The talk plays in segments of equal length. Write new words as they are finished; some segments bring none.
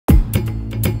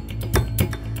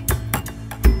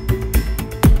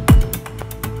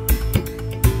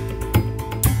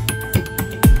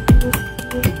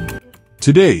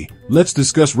Today, let's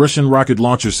discuss Russian rocket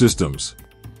launcher systems.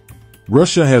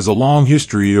 Russia has a long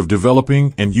history of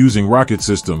developing and using rocket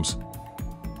systems.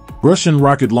 Russian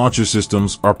rocket launcher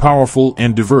systems are powerful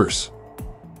and diverse.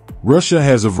 Russia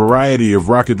has a variety of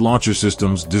rocket launcher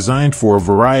systems designed for a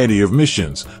variety of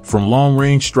missions, from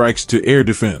long-range strikes to air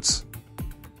defense.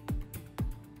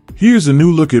 Here's a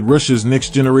new look at Russia's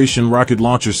next-generation rocket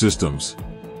launcher systems.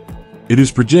 It is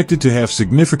projected to have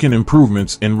significant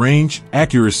improvements in range,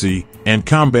 accuracy, and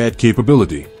combat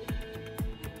capability.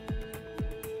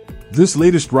 This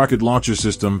latest rocket launcher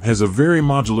system has a very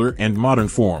modular and modern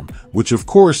form, which of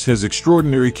course has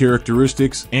extraordinary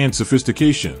characteristics and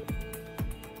sophistication.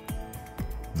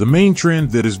 The main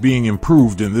trend that is being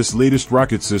improved in this latest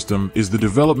rocket system is the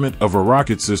development of a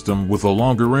rocket system with a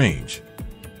longer range.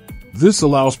 This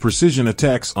allows precision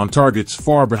attacks on targets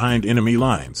far behind enemy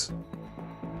lines.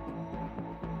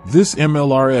 This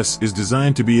MLRS is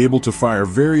designed to be able to fire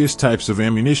various types of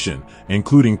ammunition,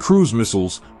 including cruise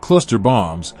missiles, cluster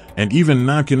bombs, and even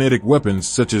non-kinetic weapons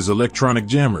such as electronic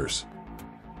jammers.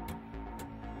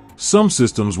 Some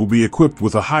systems will be equipped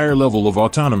with a higher level of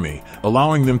autonomy,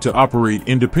 allowing them to operate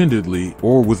independently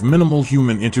or with minimal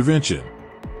human intervention.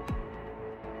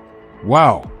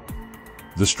 Wow!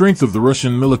 The strength of the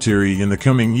Russian military in the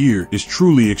coming year is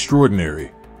truly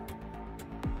extraordinary.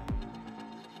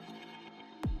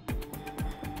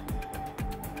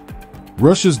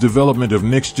 Russia's development of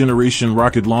next-generation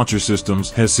rocket launcher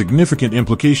systems has significant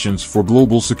implications for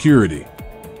global security.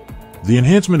 The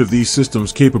enhancement of these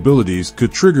systems' capabilities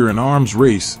could trigger an arms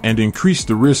race and increase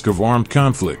the risk of armed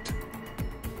conflict.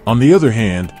 On the other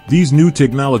hand, these new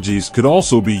technologies could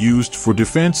also be used for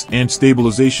defense and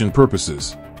stabilization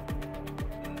purposes.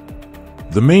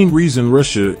 The main reason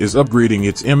Russia is upgrading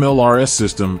its MLRS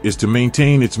system is to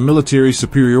maintain its military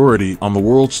superiority on the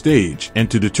world stage and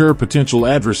to deter potential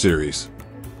adversaries.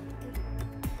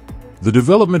 The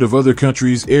development of other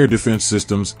countries' air defense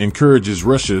systems encourages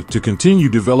Russia to continue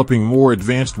developing more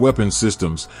advanced weapons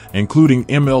systems, including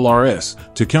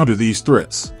MLRS, to counter these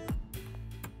threats.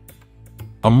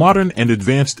 A modern and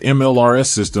advanced MLRS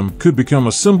system could become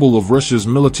a symbol of Russia's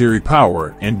military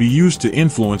power and be used to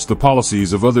influence the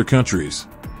policies of other countries.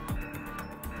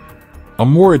 A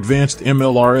more advanced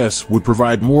MLRS would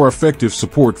provide more effective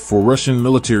support for Russian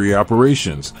military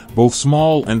operations, both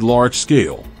small and large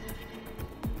scale.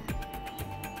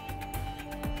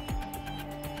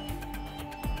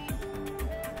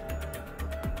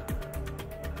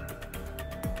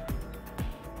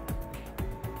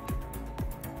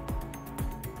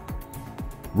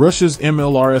 Russia's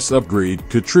MLRS upgrade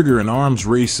could trigger an arms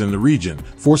race in the region,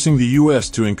 forcing the U.S.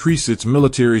 to increase its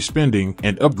military spending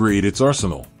and upgrade its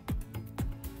arsenal.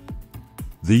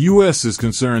 The U.S. is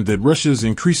concerned that Russia's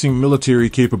increasing military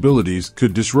capabilities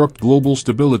could disrupt global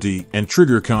stability and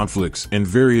trigger conflicts in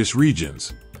various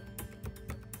regions.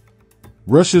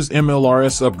 Russia's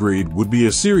MLRS upgrade would be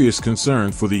a serious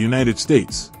concern for the United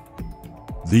States.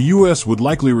 The U.S. would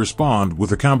likely respond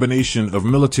with a combination of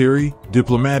military,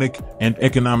 diplomatic, and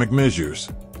economic measures.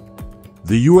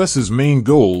 The U.S.'s main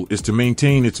goal is to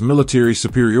maintain its military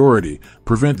superiority,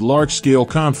 prevent large-scale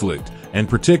conflict, and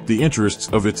protect the interests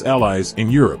of its allies in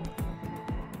Europe.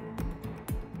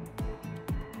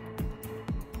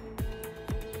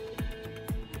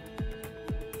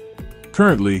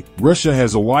 Currently, Russia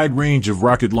has a wide range of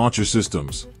rocket launcher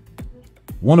systems.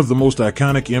 One of the most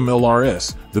iconic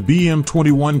MLRS, the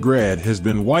BM-21 Grad, has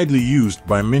been widely used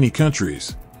by many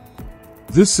countries.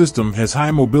 This system has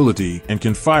high mobility and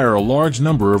can fire a large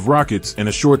number of rockets in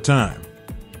a short time.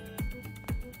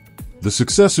 The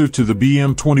successor to the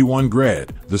BM-21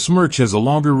 Grad, the Smerch, has a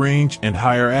longer range and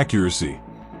higher accuracy.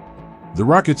 The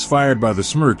rockets fired by the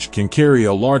Smerch can carry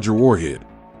a larger warhead.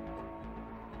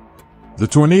 The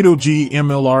Tornado G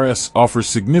MLRS offers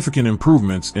significant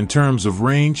improvements in terms of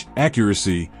range,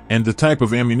 accuracy, and the type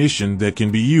of ammunition that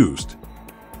can be used.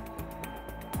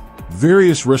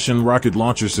 Various Russian rocket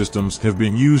launcher systems have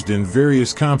been used in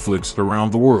various conflicts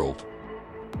around the world.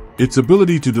 Its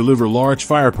ability to deliver large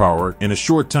firepower in a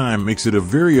short time makes it a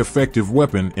very effective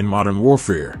weapon in modern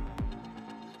warfare.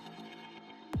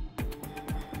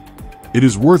 It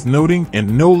is worth noting,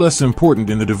 and no less important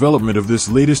in the development of this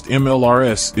latest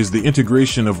MLRS, is the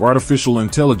integration of artificial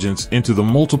intelligence into the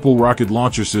multiple rocket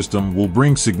launcher system will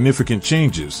bring significant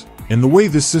changes in the way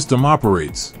this system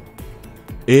operates.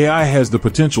 AI has the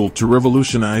potential to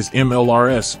revolutionize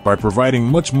MLRS by providing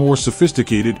much more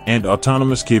sophisticated and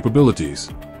autonomous capabilities.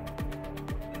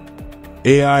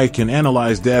 AI can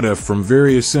analyze data from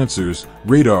various sensors,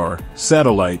 radar,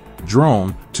 satellite,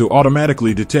 drone, to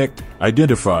automatically detect,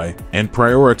 identify, and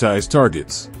prioritize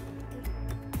targets.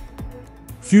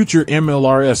 Future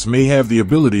MLRS may have the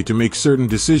ability to make certain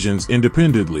decisions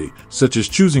independently, such as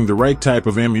choosing the right type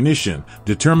of ammunition,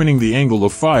 determining the angle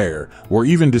of fire, or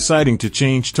even deciding to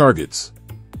change targets.